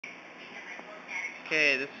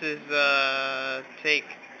Okay, this is take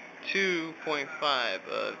 2.5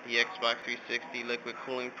 of the Xbox 360 liquid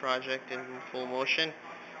cooling project in full motion.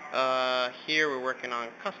 Here we're working on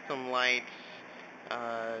custom lights,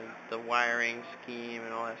 uh, the wiring scheme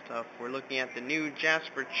and all that stuff. We're looking at the new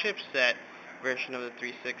Jasper chipset version of the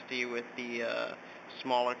 360 with the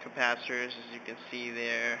smaller capacitors, as you can see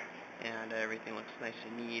there, and everything looks nice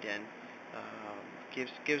and neat and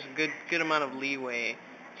gives a good amount of leeway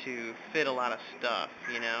to fit a lot of stuff,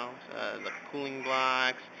 the cooling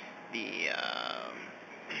blocks, the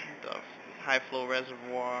the high flow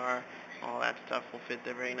reservoir, all that stuff will fit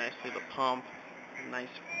there very nicely. The pump, nice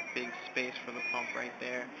big space for the pump right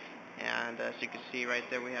there. And as you can see right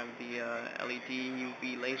there, we have the LED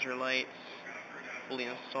UV laser lights fully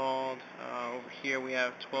installed. Over here we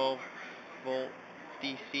have 12 volt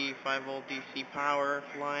DC, 5 volt DC power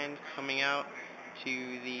lines coming out to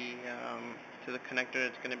the connector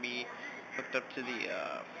that's going to be hooked up to the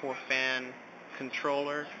 4-fan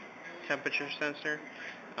controller temperature sensor.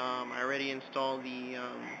 I already installed the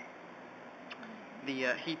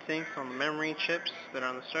heat sinks on the memory chips that are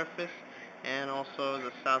on the surface, and also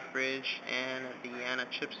the South Bridge and the ANA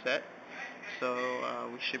chipset. So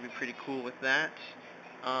we should be pretty cool with that.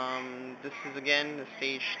 This is again the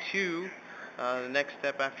stage 2. The next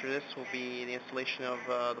step after this will be the installation of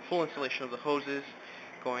the full installation of the hoses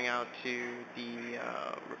going out to the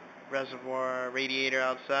reservoir radiator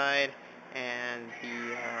outside, and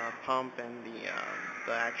the pump and the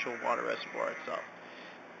actual water reservoir itself.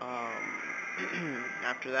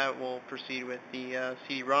 After that, we'll proceed with the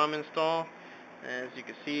CD-ROM install. As you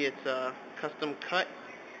can see, it's a custom cut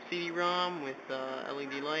CD-ROM with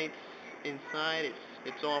LED lights inside.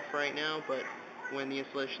 It's off right now, but when the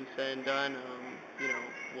installation's said and done,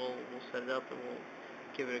 we'll set it up and we'll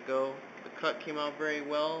give it a go. The cut came out very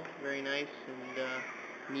well, very nice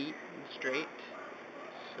and neat and straight.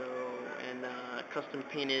 So, and custom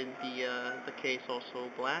painted the case also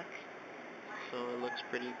black. So it looks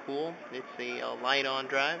pretty cool. It's a light-on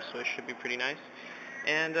drive, so it should be pretty nice.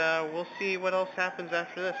 And we'll see what else happens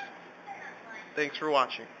after this. Thanks for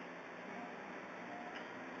watching.